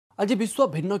आज विश्व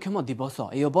भिन्नक्षम दिवस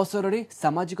यह अवसर में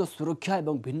सामाजिक सुरक्षा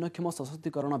और भिन्नक्षम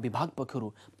सशक्तिकरण विभाग पक्षर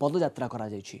पदयात्रा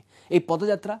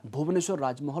पदयात्रा भुवनेश्वर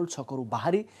राजमहल छकरू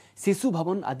बाहरी शिशु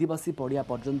भवन आदिवासी पड़िया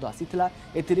पर्यंत आसीथिला।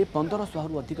 एथिरे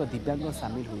 1500 अधिक दिव्यांग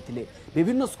सामिल होते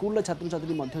विभिन्न स्कूल छात्र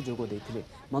छात्री जोग देते।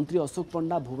 मंत्री अशोक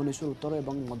पंडा भुवनेश्वर उत्तर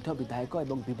और मध्य विधायक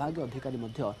और विभाग अधिकारी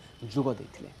जोग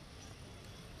देते।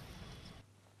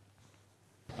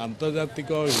 आंतर्जातिक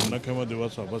भिन्नक्षम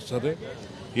दिवस अवसर में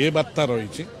ये बार्ता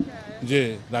रही जे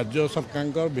राज्य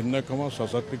सरकार भिन्नक्षम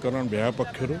सशक्तिकरण विभाग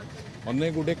पक्षर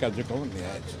अनेक गुड़े कार्यक्रम नि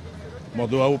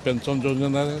मधुबाबू पेंशन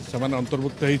योजना से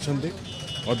अंतर्भुक्त होती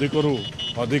अधिक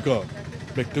अधिक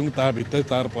व्यक्ति भितर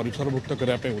तार परिसरभुक्त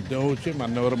करने उद्यम हो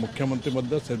माननीय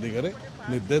मुख्यमंत्री से दिगरे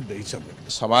निर्देश देते।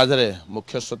 समाज रे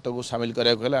मुख्य स्रोत को सामिल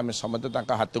करा समस्त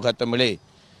हाथ को हाथ मिले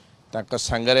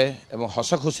सांगरे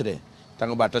हस खुशी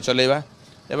बाट चलेवा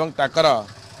एवं ताकर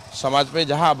समाज पे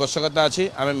जहाँ आवश्यकता अच्छी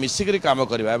आम मिसिक काम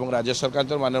करवा। राज्य सरकार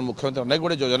तो माननीय मुख्यमंत्री अनेक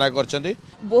गुड़े योजना करछन्ती।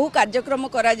 बहु कार्यक्रम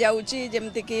करा जाउची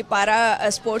जेमति कि पारा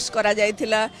स्पोर्ट्स करा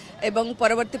जायथिला एवं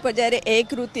परवर्ती पर्याय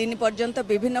 1 ରୁ 3 पर्यंत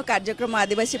विभिन्न कार्यक्रम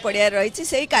आदिवासी पड़िया रही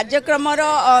से कार्यक्रम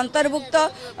अंतर्भुक्त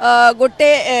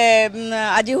गोटे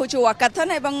आज हूँ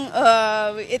वाकाथन एवं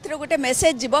एथर गोटे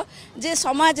मेसेज जीव जे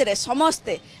समाज रे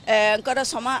समस्ते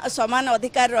समान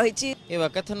अधिकार रही।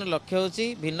 वाकाथन लक्ष्य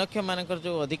होची भिन्नक्षम मानकर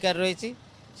जो अधिकार रही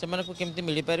केमती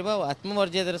मिल पार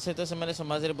आत्ममर्यादार सहित से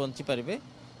समाज में बंची पारे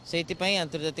से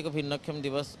आंतर्जातिक भिन्नक्षम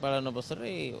दिवस पालन अवसर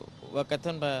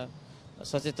वाकाथन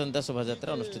सचेतनता शोभा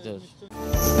अनुष्ठित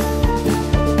हो।